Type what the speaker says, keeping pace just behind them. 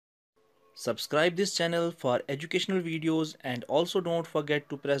Subscribe this channel for educational videos and also don't forget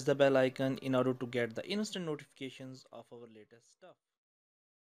to press the bell icon in order to get the instant notifications of our latest stuff.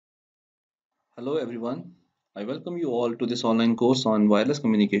 Hello everyone, I welcome you all to this online course on wireless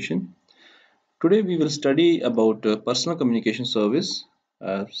communication. Today we will study about personal communication service,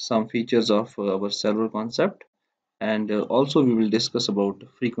 some features of our cellular concept, and also we will discuss about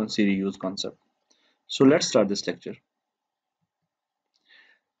frequency reuse concept. So let's start this lecture.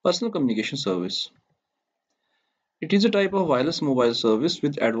 Personal communication service. It is a type of wireless mobile service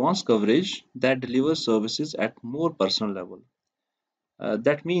with advanced coverage that delivers services at more personal level.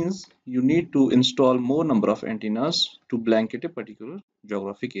 That means you need to install more number of antennas to blanket a particular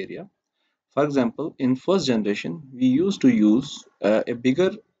geographic area. For example, in first generation, we used to use a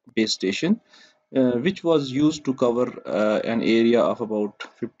bigger base station, which was used to cover an area of about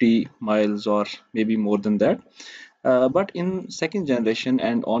 50 miles or maybe more than that. But in second generation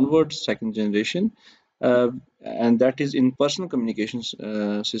and onwards, second generation, uh, and that is in personal communications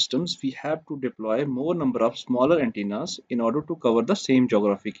systems, we have to deploy more number of smaller antennas in order to cover the same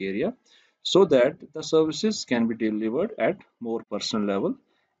geographic area, so that the services can be delivered at more personal level.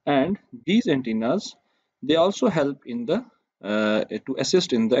 And these antennas, they also help in the to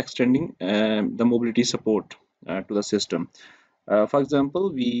assist in the extending the mobility support to the system. For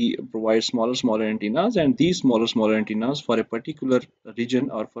example, we provide smaller antennas, and these smaller antennas for a particular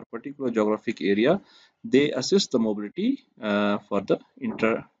region or for particular geographic area, they assist the mobility for the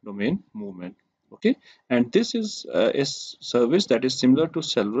intra-domain movement. Okay, and this is service that is similar to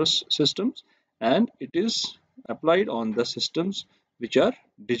cellular systems, and it is applied on the systems which are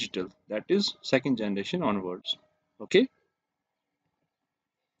digital, that is second generation onwards. Okay,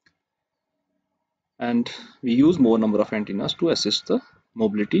 and we use more number of antennas to assist the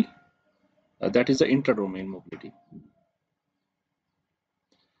mobility, that is the intra-domain mobility.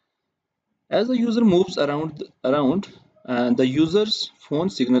 As the user moves around, the user's phone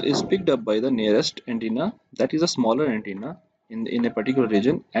signal is picked up by the nearest antenna, that is a smaller antenna in a particular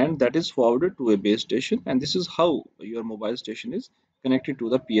region, and that is forwarded to a base station. And this is how your mobile station is connected to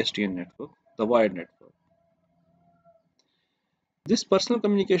the PSTN network, the wired network. This personal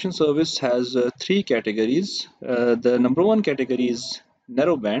communication service has three categories. The number one category is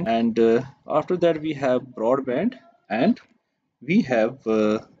narrowband, and after that we have broadband, and we have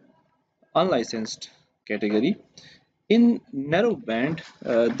unlicensed category. In narrow band,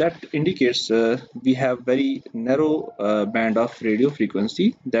 that indicates we have very narrow band of radio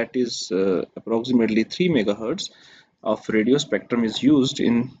frequency, that is approximately 3 megahertz of radio spectrum is used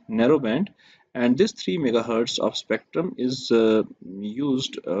in narrow band, and this 3 megahertz of spectrum is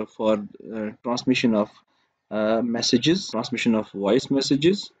used for transmission of messages, transmission of voice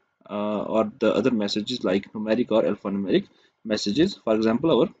messages, or the other messages like numeric or alphanumeric messages, for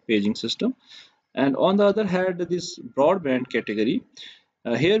example our paging system. And on the other hand, this broadband category,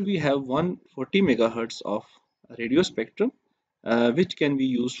 here we have 140 megahertz of radio spectrum, which can be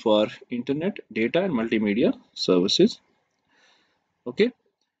used for internet, data, and multimedia services. Okay,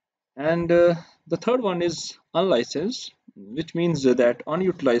 and the third one is unlicensed, which means that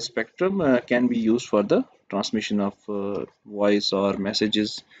unutilized spectrum can be used for the transmission of voice or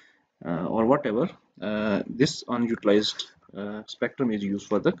messages or whatever. This unutilized spectrum is used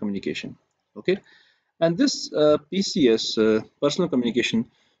for the communication. Okay, and this PCS, personal communication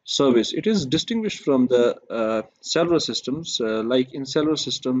service, it is distinguished from the cellular systems. Like in cellular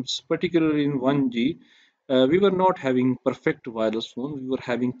systems, particularly in 1G, we were not having perfect wireless phones. We were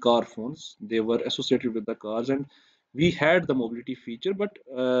having car phones. They were associated with the cars, and we had the mobility feature, but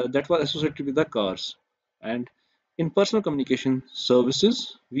that was associated with the cars. And in personal communication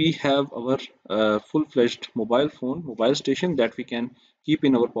services, we have our full-fledged mobile phone, mobile station that we can keep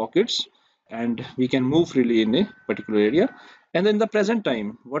in our pockets, and we can move freely in a particular area. And in the present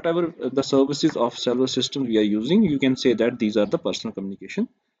time, whatever the services of cellular system we are using, you can say that these are the personal communication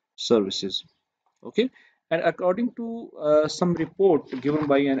services. Okay, and according to some report given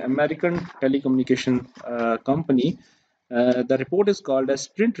by an American telecommunication company, the report is called as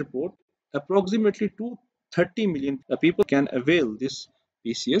Sprint report. Approximately 230 million people can avail this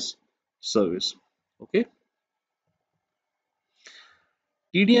PCS service. Okay,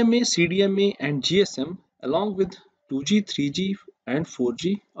 TDMA, CDMA, and GSM, along with 2G, 3G, and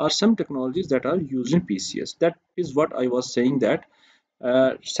 4G, are some technologies that are used in PCS. That is what I was saying, that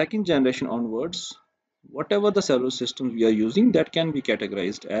second generation onwards, whatever the cellular systems we are using, that can be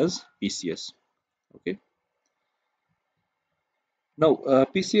categorized as PCS. Okay. Now,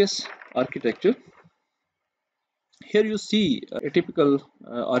 PCS architecture. Here you see a typical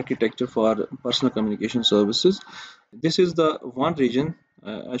architecture for personal communication services. This is the one region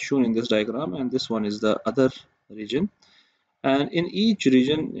as shown in this diagram, and this one is the other region. And in each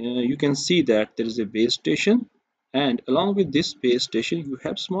region you can see that there is a base station, and along with this base station you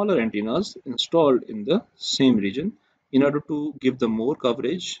have smaller antennas installed in the same region in order to give them more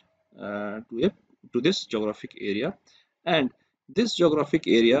coverage to this geographic area. And this geographic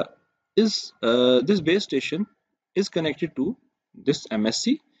area is this base station is connected to this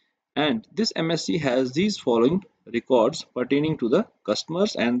MSC, and this MSC has these following records pertaining to the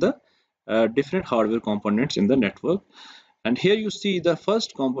customers and the different hardware components in the network. And here you see the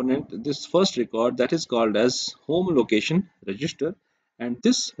first component, this first record, that is called as home location register. And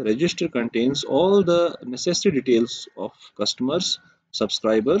this register contains all the necessary details of customers,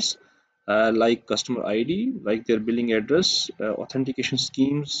 subscribers, like customer ID, like their billing address, authentication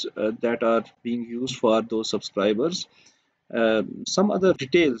schemes that are being used for those subscribers, some other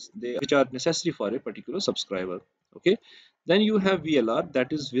details which are necessary for a particular subscriber. Okay, then you have VLR,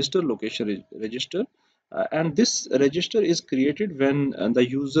 that is visitor location register, and this register is created when the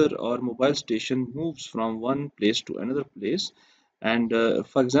user or mobile station moves from one place to another place. And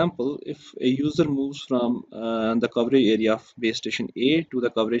for example, if a user moves from the coverage area of base station A to the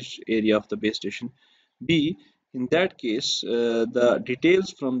coverage area of the base station B, in that case the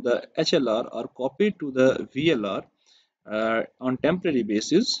details from the HLR are copied to the VLR on temporary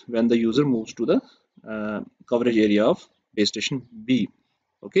basis when the user moves to the coverage area of base station B.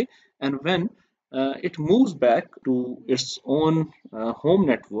 Okay, and when it moves back to its own home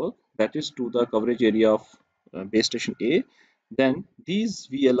network, that is to the coverage area of base station A, then these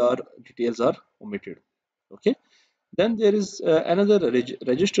VLR details are omitted. Okay, then there is another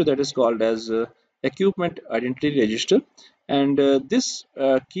register that is called as equipment identity register, and this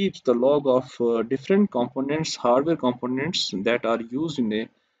keeps the log of different components, hardware components that are used in a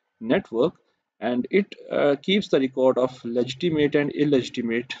network, and it keeps the record of legitimate and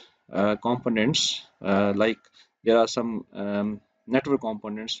illegitimate components. Like there are some network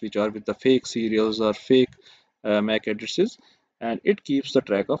components which are with the fake serials or fake MAC addresses, and it keeps the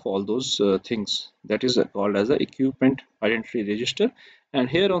track of all those things. That is called as the equipment identity register. And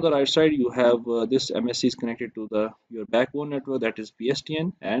here on the right side you have this MSC is connected to the your backbone network, that is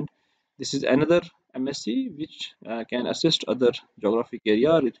PSTN, and this is another MSC which can assist other geographic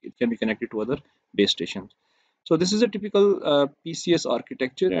area, or it can be connected to other base stations. So this is a typical PCS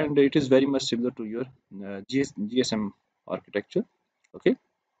architecture, and it is very much similar to your GSM architecture. Okay.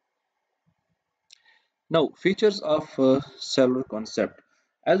 Now, features of cellular concept.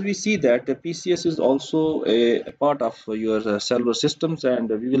 As we see that the PCS is also a part of your cellular systems, and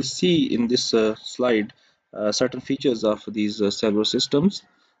we will see in this slide certain features of these cellular systems,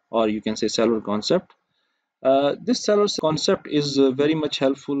 or you can say cellular concept. This cellular concept is very much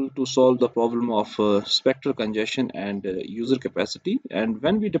helpful to solve the problem of spectral congestion and user capacity. And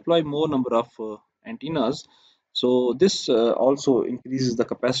when we deploy more number of antennas, so this also increases the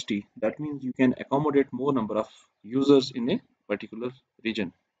capacity. That means you can accommodate more number of users in a particular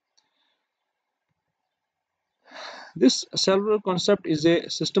region. This cellular concept is a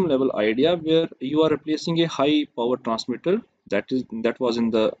system level idea where you are replacing a high power transmitter that was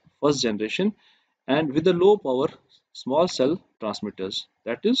in the first generation, and with the low power small cell transmitters,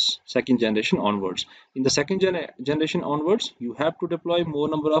 that is second generation onwards. In the second generation onwards, you have to deploy more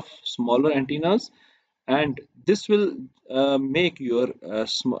number of smaller antennas, and this will make your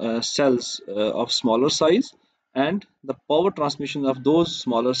cells of smaller size, and the power transmission of those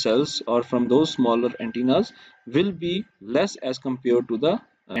smaller cells or from those smaller antennas will be less as compared to the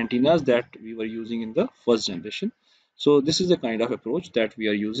antennas that we were using in the first generation. So this is the kind of approach that we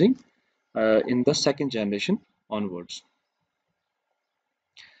are using in the second generation onwards.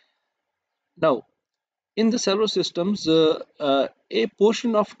 Now, in the cellular systems, a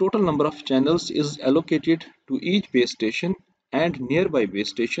portion of total number of channels is allocated to each base station, and nearby base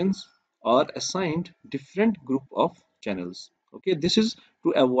stations are assigned different group of channels. Okay, this is to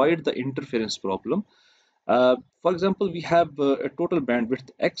avoid the interference problem. For example, we have a total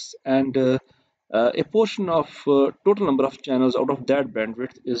bandwidth X, and a portion of total number of channels out of that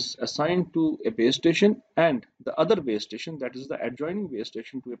bandwidth is assigned to a base station, and the other base station, that is the adjoining base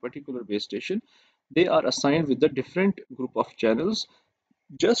station to a particular base station, they are assigned with the different group of channels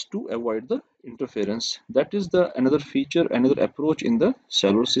just to avoid the interference. That is the another feature, another approach in the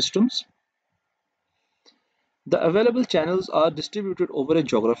cellular systems. The available channels are distributed over a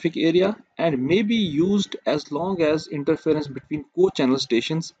geographic area and may be used as long as interference between co-channel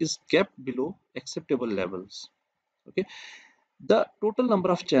stations is kept below acceptable levels. Okay, the total number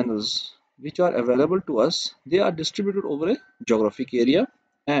of channels which are available to us, they are distributed over a geographic area,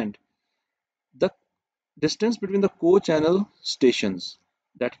 and the distance between the co-channel stations,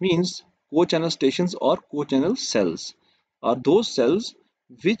 That means co-channel stations or co-channel cells are those cells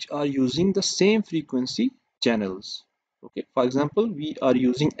which are using the same frequency channels. Okay, for example, we are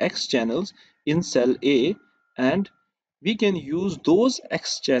using X channels in cell A, and we can use those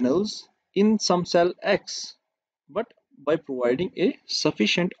X channels in some cell X, but by providing a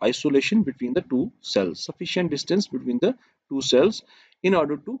sufficient isolation between the two cells, sufficient distance between the two cells in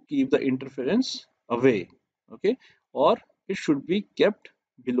order to keep the interference away. Okay, or it should be kept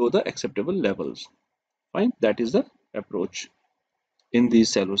below the acceptable levels. Fine, that is the approach in these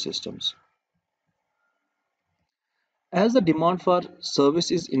cellular systems. As the demand for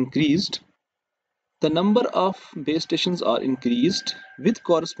service is increased, the number of base stations are increased with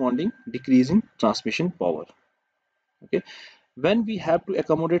corresponding decrease in transmission power. Okay, when we have to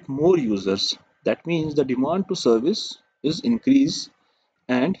accommodate more users, that means the demand to service is increased,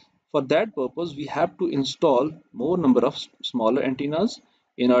 and for that purpose we have to install more number of smaller antennas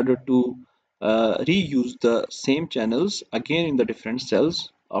in order to reuse the same channels again in the different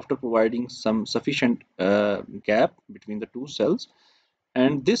cells after providing some sufficient gap between the two cells.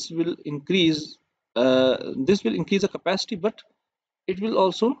 And this will increase the capacity, but it will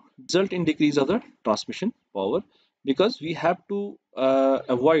also result in decrease of the transmission power, because we have to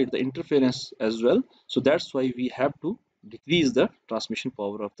avoid the interference as well. So that's why we have to decrease the transmission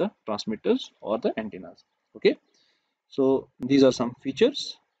power of the transmitters or the antennas. Okay, so these are some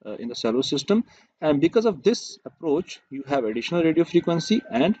features in the cellular system, and because of this approach you have additional radio frequency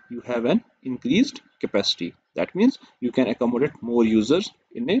and you have an increased capacity. That means you can accommodate more users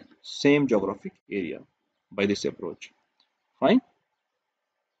in a same geographic area by this approach. Fine.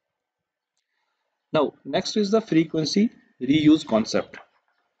 Now, next is the frequency reuse concept.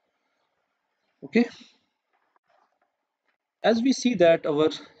 Okay, as we see that our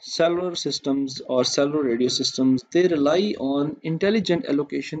cellular systems or cellular radio systems, they rely on intelligent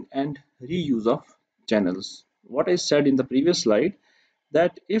allocation and reuse of channels. What I said in the previous slide,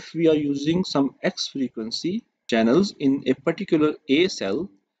 that if we are using some X frequency channels in a particular A cell,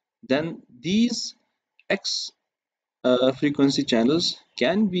 then these X frequency channels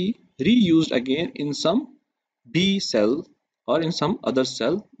can be reused again in some B cell or in some other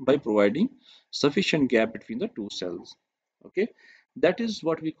cell by providing sufficient gap between the two cells. Okay, that is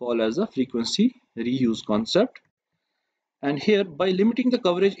what we call as a frequency reuse concept. And here, by limiting the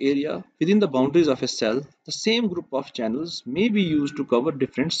coverage area within the boundaries of a cell, the same group of channels may be used to cover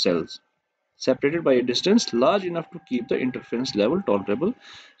different cells separated by a distance large enough to keep the interference level tolerable.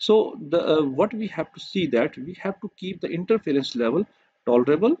 So what we have to see, that we have to keep the interference level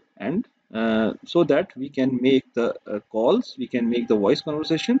tolerable, and so that we can make the calls, we can make the voice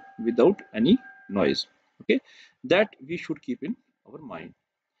conversation without any noise. Okay, that we should keep in our mind.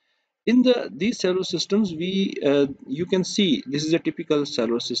 In these cellular systems, we you can see this is a typical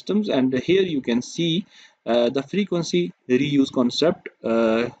cellular systems, and here you can see the frequency reuse concept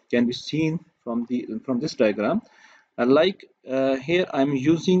can be seen from this diagram. Here I'm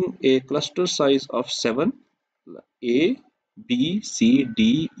using a cluster size of 7: A, B, C,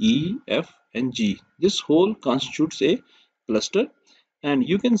 D, E, F, and G. This whole constitutes a cluster, and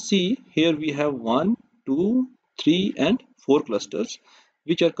you can see here we have 1, 2, 3, and 4 clusters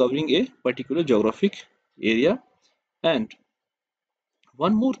which are covering a particular geographic area. And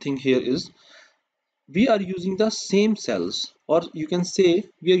one more thing here is, we are using the same cells, or you can say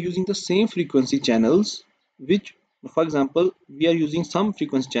we are using the same frequency channels, which, for example, we are using some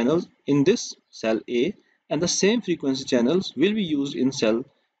frequency channels in this cell A, and the same frequency channels will be used in cell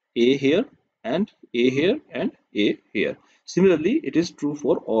A here, and A here, and A here. Similarly, it is true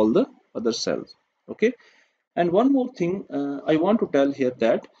for all the other cells. Okay, and one more thing I want to tell here,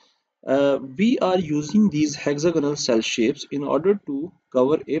 that we are using these hexagonal cell shapes in order to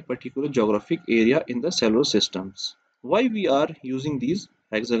cover a particular geographic area in the cellular systems. Why we are using these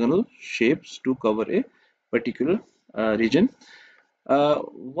hexagonal shapes to cover a particular region?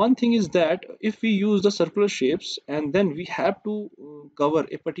 One thing is that if we use the circular shapes and then we have to cover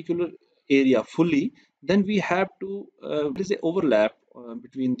a particular area fully, then we have to there is an overlap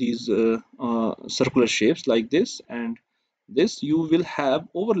between these circular shapes like this and this. You will have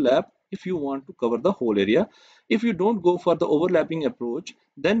overlap if you want to cover the whole area. If you don't go for the overlapping approach,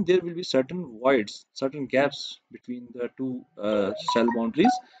 then there will be certain voids, certain gaps between the two cell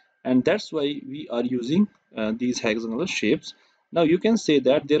boundaries, and that's why we are using these hexagonal shapes. Now you can say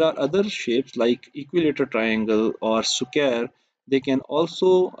that there are other shapes like equilateral triangle or square. They can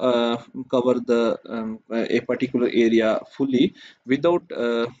also cover a particular area fully without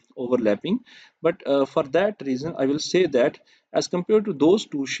overlapping. But for that reason, I will say that as compared to those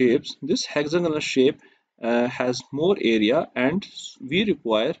two shapes, this hexagonal shape has more area, and we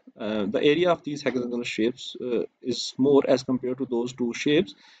require the area of these hexagonal shapes is more as compared to those two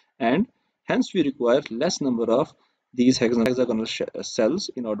shapes, and hence we require less number of these hexagonal cells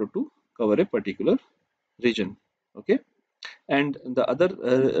in order to cover a particular region. Okay. And the other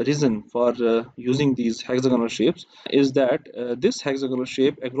reason for using these hexagonal shapes is that this hexagonal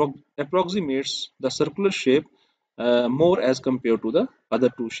shape approximates the circular shape more as compared to the other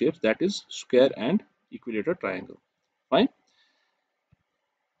two shapes, that is square and equilateral triangle. Fine.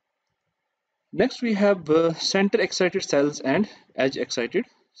 Next, we have center excited cells and edge excited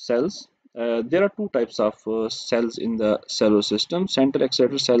cells. There are two types of cells in the cellular system. Center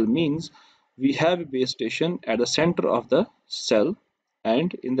excited cell means we have a base station at the center of the cell,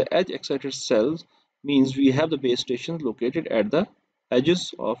 and in the edge excited cells means we have the base stations located at the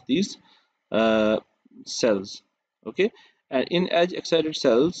edges of these uh, cells. Okay. And in edge excited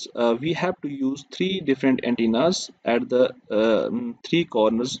cells we have to use three different antennas at the three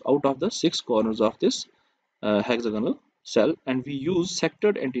corners out of the six corners of this hexagonal cell, and we use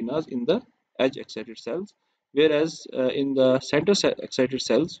sectored antennas in the edge excited cells, whereas in the center excited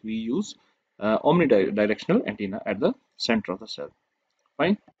cells we use omnidirectional antenna at the center of the cell.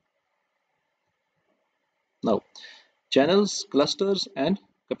 Fine. Now, channels, clusters, and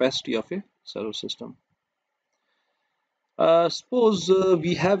capacity of a cellular system. Suppose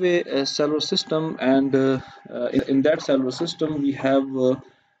we have a cellular system, and in that cellular system we have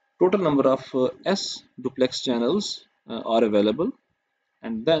total number of S duplex channels are available,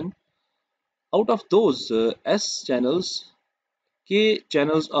 and then out of those S channels, K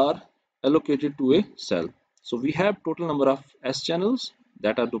channels are allocated to a cell. So we have total number of S channels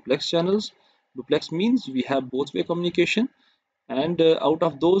that are duplex channels. Duplex means we have both way communication, and out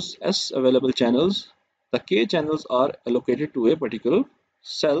of those S available channels, the K channels are allocated to a particular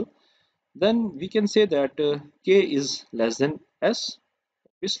cell. Then we can say that K is less than S.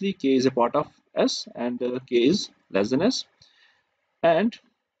 Obviously K is a part of S, and K is less than S. And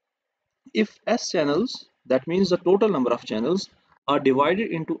if S channels, that means the total number of channels, are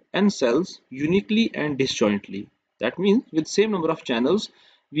divided into N cells uniquely and disjointly. That means with same number of channels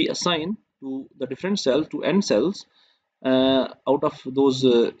we assign to the different cells to N cells. Out of those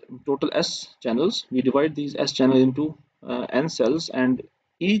total S channels, we divide these S channels into N cells, and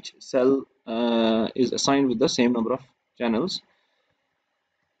each cell is assigned with the same number of channels.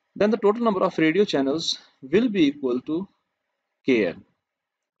 Then the total number of radio channels will be equal to Kn.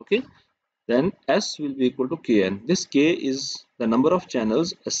 Okay. Then S will be equal to Kn. This K is the number of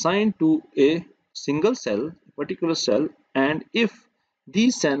channels assigned to a single cell, a particular cell, and if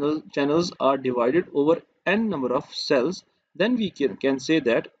these channels are divided over n number of cells, then we can say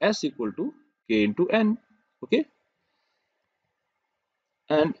that S equal to K into N. Okay.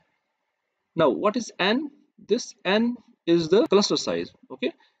 And now what is N? This N is the cluster size.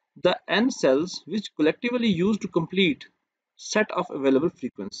 Okay. The N cells which collectively used to complete set of available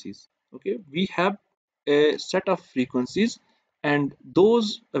frequencies. Okay. We have a set of frequencies, and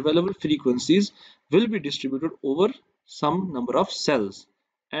those available frequencies will be distributed over some number of cells,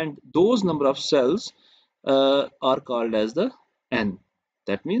 and those number of cells are called as the N.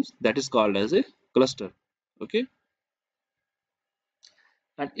 That means that is called as a cluster. Okay.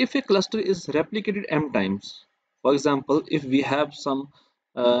 And if a cluster is replicated m times, for example, if we have some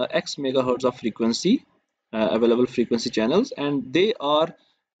x megahertz of frequency available frequency channels, and they are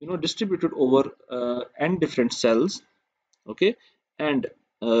distributed over n different cells. Okay. And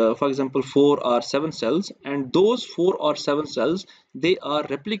for example 4 or 7 cells, and those 4 or 7 cells, they are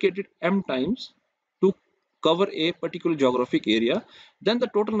replicated m times to cover a particular geographic area, then the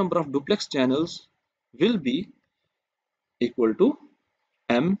total number of duplex channels will be equal to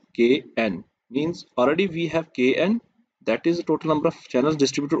mkn. Means already we have kn, that is the total number of channels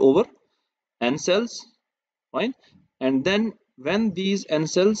distributed over n cells. Fine. And then when these n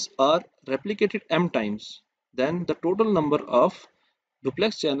cells are replicated m times, then the total number of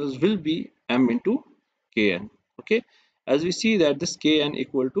duplex channels will be m into kn. Okay. As we see that this kn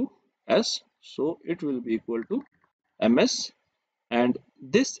equal to s, so it will be equal to ms, and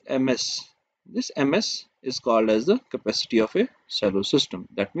this ms is called as the capacity of a cellular system.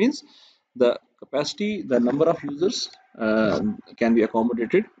 That means the capacity, the number of users can be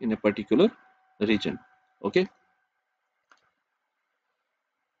accommodated in a particular region. Okay.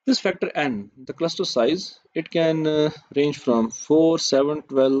 This factor n, the cluster size, it can range from 4, 7,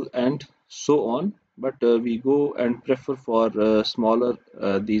 12, and so on, but we go and prefer for smaller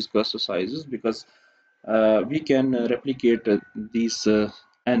these cluster sizes, because we can replicate these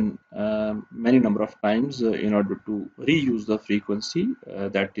n many number of times in order to reuse the frequency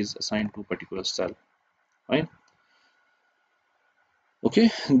that is assigned to a particular cell. Fine. Okay,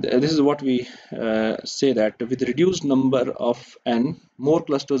 this is what we say, that with reduced number of n, more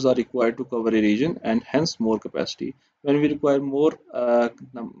clusters are required to cover a region and hence more capacity. When we require more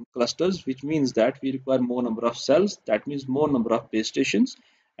clusters, which means that we require more number of cells, that means more number of base stations,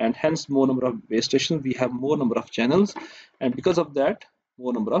 and hence more number of base stations, we have more number of channels, and because of that,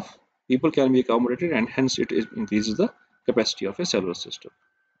 more number of people can be accommodated, and hence increases the capacity of a cellular system.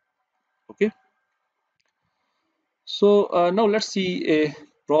 Okay. So now let's see a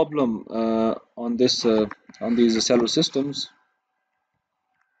problem on these cellular systems.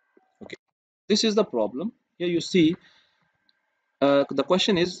 Okay, this is the problem. Here you see the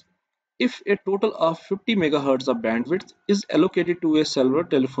question is, if a total of 50 megahertz of bandwidth is allocated to a cellular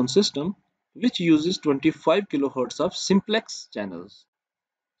telephone system which uses 25 kilohertz of simplex channels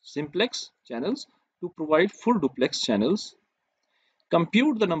to provide full duplex channels,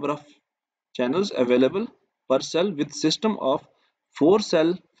 compute the number of channels available per cell with system of 4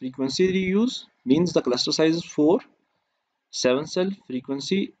 cell frequency reuse, means the cluster size is 4, 7 cell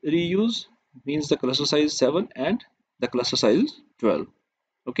frequency reuse means the cluster size is 7, and the cluster size is 12.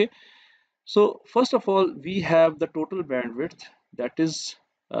 Okay, so first of all we have the total bandwidth, that is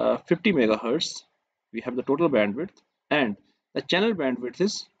 50 megahertz. We have the total bandwidth, and the channel bandwidth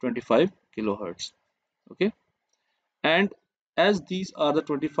is 25 kilohertz. Okay, and as these are the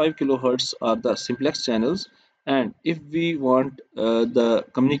 25 kilohertz are the simplex channels, and if we want the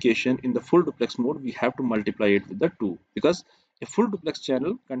communication in the full duplex mode, we have to multiply it with the 2, because a full duplex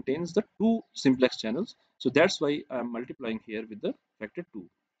channel contains the 2 simplex channels, so that's why I am multiplying here with the factor 2.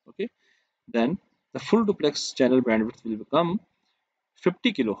 Okay, then the full duplex channel bandwidth will become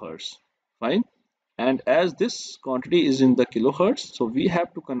 50 kilohertz. Fine, and as this quantity is in the kilohertz, so we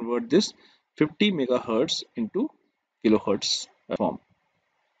have to convert this 50 megahertz into kilohertz form.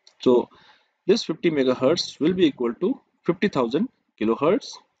 So this 50 megahertz will be equal to 50,000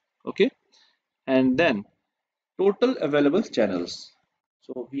 kilohertz. Okay, and then total available channels.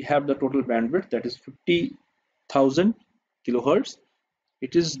 So we have the total bandwidth, that is 50,000 kilohertz.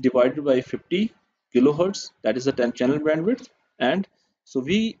 It is divided by 50 kilohertz, that is the 10 channel bandwidth, and so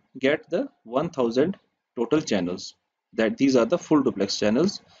we get the 1000 total channels, that these are the full duplex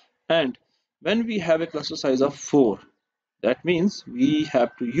channels. And when we have a cluster size of 4, that means we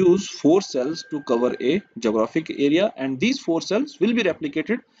have to use 4 cells to cover a geographic area, and these 4 cells will be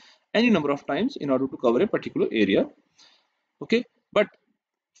replicated any number of times in order to cover a particular area. Okay, but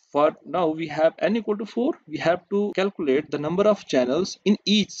for now we have n equal to 4, we have to calculate the number of channels in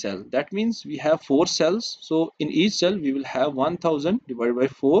each cell. That means we have 4 cells, so in each cell we will have 1000 divided by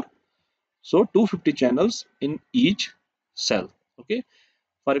 4, so 250 channels in each cell. Okay,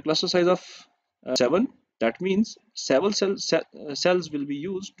 for a cluster size of 7, that means 7 cells will be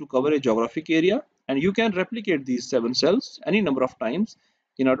used to cover a geographic area, and you can replicate these 7 cells any number of times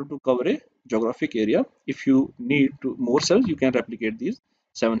in order to cover a geographic area. If you need more cells, you can replicate these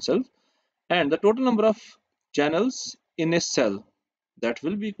 7 cells, and the total number of channels in a cell, that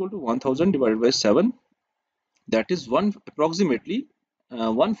will be equal to 1000 divided by 7, that is approximately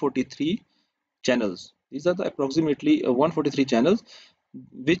 143 channels. These are the approximately 143 channels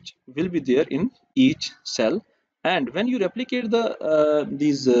which will be there in each cell, and when you replicate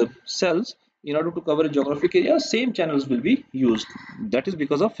these cells in order to cover a geographic area, same channels will be used. That is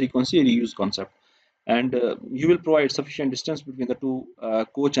because of frequency reuse concept, and you will provide sufficient distance between the two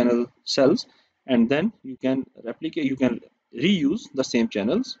co-channel cells, and then you can reuse the same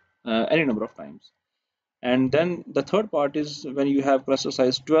channels any number of times. And then the third part is when you have cluster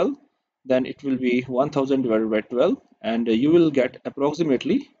size 12, then it will be 1000 divided by 12, and you will get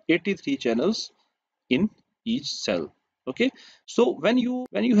approximately 83 channels in each cell. Okay, so when you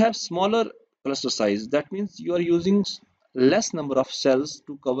have smaller cluster size, that means you are using less number of cells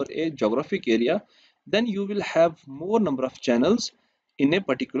to cover a geographic area, then you will have more number of channels in a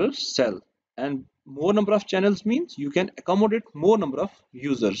particular cell, and more number of channels means you can accommodate more number of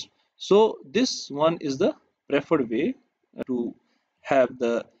users. So this one is the preferred way to have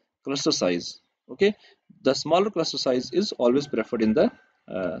the cluster size. Okay, the smaller cluster size is always preferred in the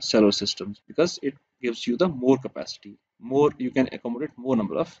cellular systems because it gives you the more capacity, more you can accommodate more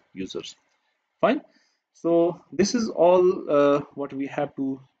number of users. Fine, so this is all what we had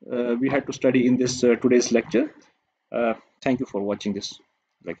to study in this today's lecture. Thank you for watching this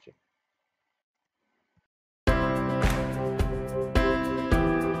lecture.